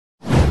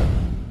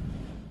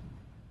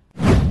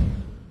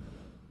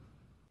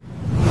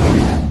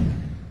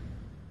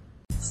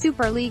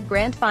Super League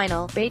Grand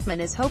Final, Bateman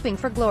is hoping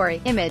for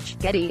glory. Image,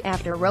 Getty.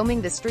 After roaming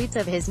the streets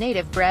of his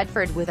native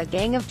Bradford with a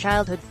gang of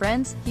childhood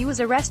friends, he was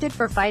arrested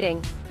for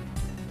fighting.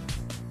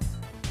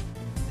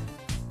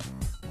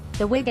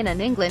 The Wigan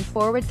and England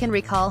forward can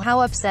recall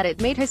how upset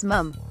it made his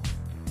mum.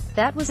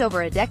 That was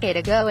over a decade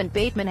ago, and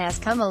Bateman has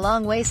come a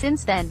long way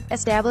since then,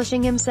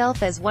 establishing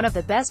himself as one of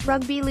the best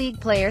rugby league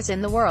players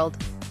in the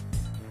world.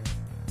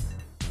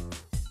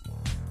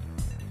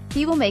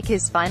 He will make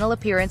his final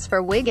appearance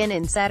for Wigan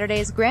in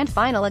Saturday's grand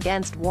final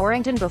against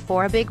Warrington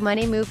before a big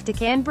money move to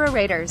Canberra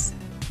Raiders.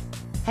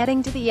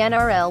 Heading to the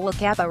NRL will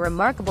cap a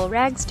remarkable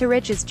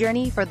rags-to-riches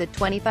journey for the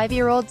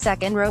 25-year-old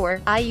second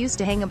rower. "I used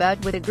to hang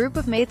about with a group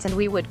of mates and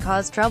we would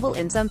cause trouble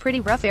in some pretty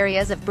rough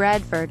areas of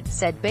Bradford,"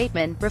 said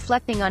Bateman,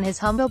 reflecting on his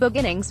humble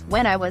beginnings.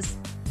 "When I was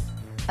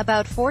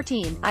about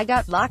 14, I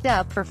got locked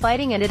up for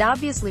fighting and it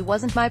obviously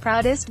wasn't my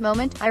proudest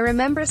moment. I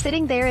remember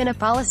sitting there in a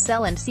police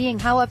cell and seeing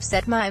how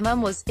upset my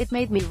mum was. It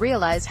made me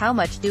realize how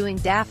much doing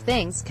daft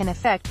things can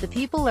affect the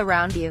people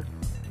around you.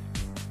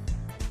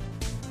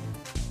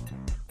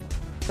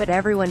 But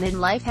everyone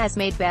in life has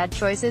made bad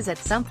choices at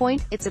some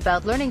point. It's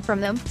about learning from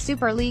them."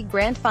 Super League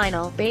Grand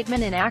Final,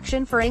 Bateman in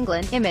action for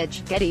England.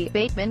 Image, Getty.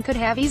 Bateman could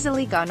have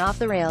easily gone off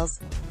the rails,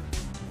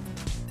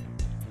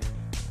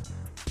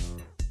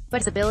 but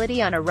his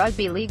ability on a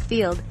rugby league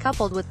field,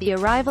 coupled with the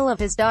arrival of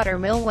his daughter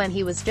Mill when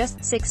he was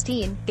just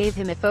 16, gave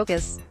him a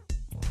focus.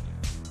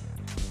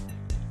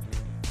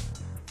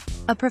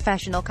 A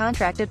professional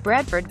contract at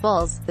Bradford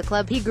Bulls, the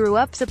club he grew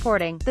up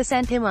supporting, that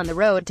sent him on the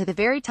road to the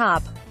very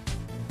top.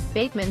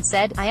 Bateman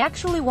said, "I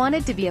actually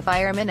wanted to be a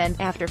fireman and,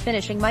 after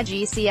finishing my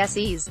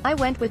GCSEs, I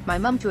went with my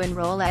mum to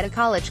enroll at a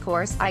college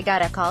course. I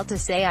got a call to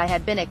say I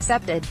had been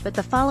accepted, but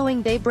the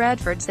following day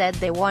Bradford said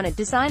they wanted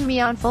to sign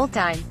me on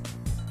full-time.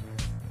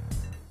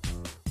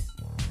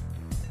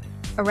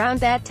 Around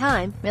that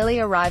time, Millie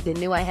arrived and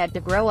knew I had to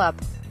grow up.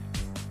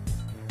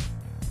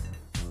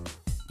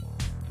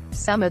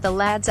 Some of the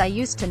lads I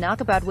used to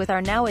knock about with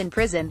are now in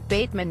prison."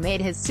 Bateman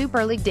made his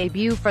Super League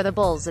debut for the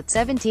Bulls at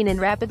 17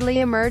 and rapidly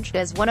emerged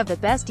as one of the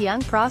best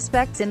young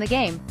prospects in the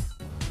game.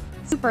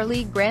 Super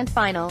League Grand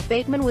Final,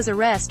 Bateman was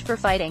arrested for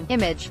fighting.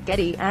 Image,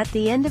 Getty. At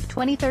the end of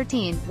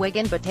 2013,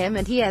 Wigan beat him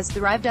and he has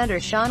thrived under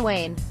Sean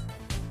Wayne.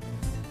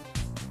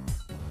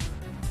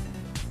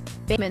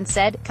 Bateman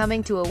said,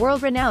 "Coming to a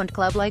world-renowned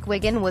club like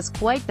Wigan was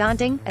quite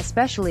daunting,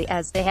 especially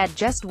as they had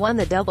just won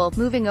the double.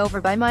 Moving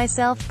over by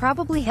myself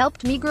probably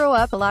helped me grow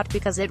up a lot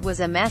because it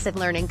was a massive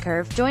learning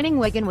curve. Joining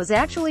Wigan was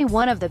actually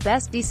one of the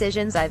best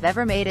decisions I've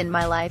ever made in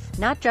my life,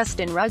 not just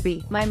in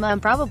rugby. My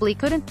mum probably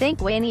couldn't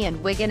thank Wayne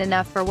and Wigan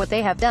enough for what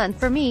they have done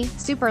for me."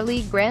 Super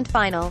League Grand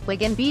Final,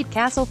 Wigan beat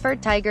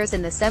Castleford Tigers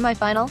in the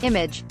semi-final.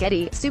 Image,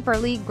 Getty. Super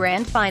League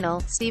Grand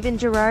Final, Steven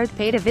Gerrard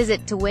paid a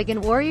visit to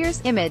Wigan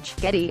Warriors. Image,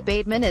 Getty.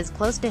 Bateman is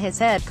close to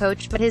his head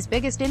coach, but his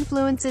biggest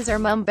influences are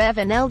mum Bev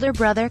and elder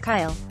brother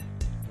Kyle.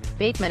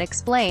 Bateman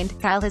explained,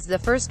 "Kyle is the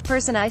first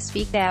person I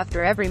speak to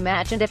after every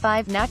match, and if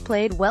I've not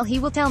played well he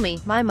will tell me.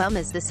 My mum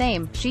is the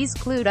same. She's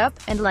clued up,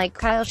 and like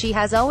Kyle she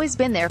has always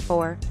been there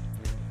for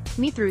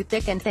me through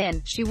thick and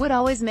thin. She would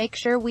always make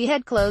sure we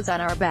had clothes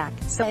on our back,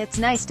 so it's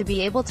nice to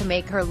be able to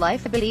make her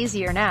life a bit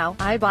easier now.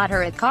 I bought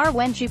her a car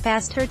when she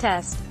passed her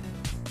test.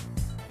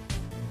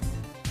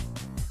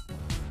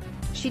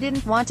 She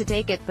didn't want to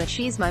take it, but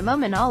she's my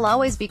mum and I'll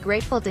always be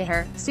grateful to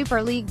her."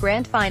 Super League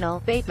Grand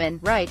Final, Bateman,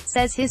 right,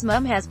 says his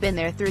mum has been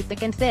there through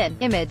thick and thin.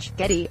 Image,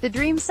 Getty. The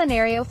dream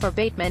scenario for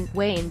Bateman,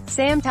 Wayne,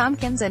 Sam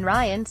Tompkins and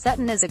Ryan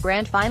Sutton is a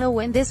grand final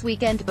win this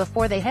weekend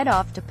before they head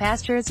off to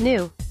pastures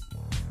new.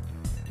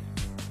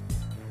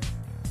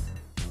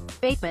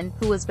 Bateman,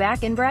 who was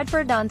back in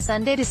Bradford on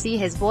Sunday to see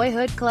his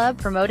boyhood club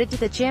promoted to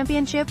the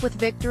championship with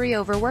victory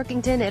over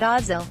Warrington at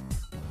Oddshill.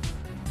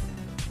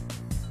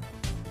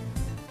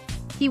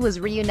 He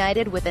was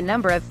reunited with a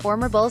number of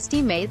former Bulls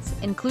teammates,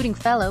 including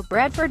fellow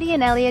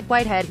Bradfordian Elliot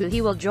Whitehead, who he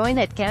will join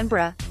at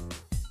Canberra.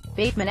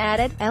 Bateman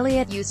added,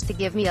 "Elliot used to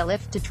give me a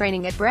lift to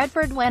training at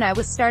Bradford when I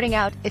was starting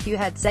out. If you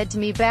had said to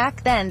me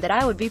back then that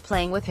I would be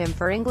playing with him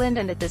for England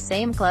and at the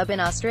same club in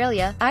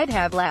Australia, I'd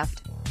have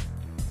laughed."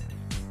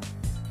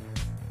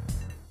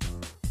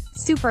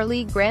 Super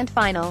League Grand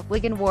Final,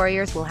 Wigan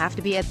Warriors will have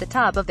to be at the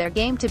top of their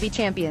game to be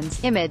champions.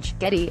 Image,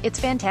 Getty. It's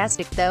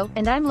fantastic though,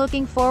 and I'm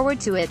looking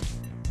forward to it.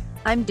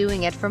 I'm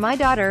doing it for my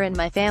daughter and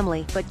my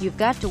family, but you've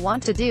got to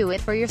want to do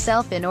it for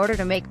yourself in order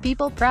to make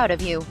people proud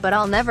of you. But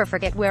I'll never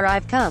forget where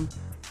I've come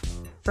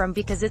from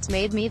because it's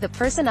made me the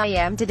person I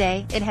am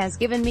today. It has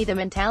given me the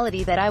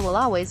mentality that I will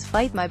always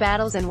fight my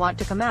battles and want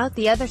to come out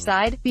the other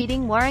side."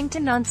 Beating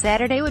Warrington on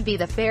Saturday would be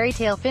the fairy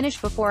tale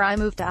finish before I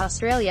move to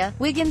Australia.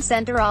 Wigan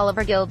centre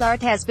Oliver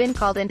Gildart has been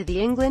called into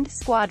the England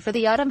squad for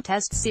the autumn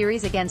test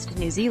series against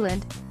New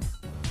Zealand.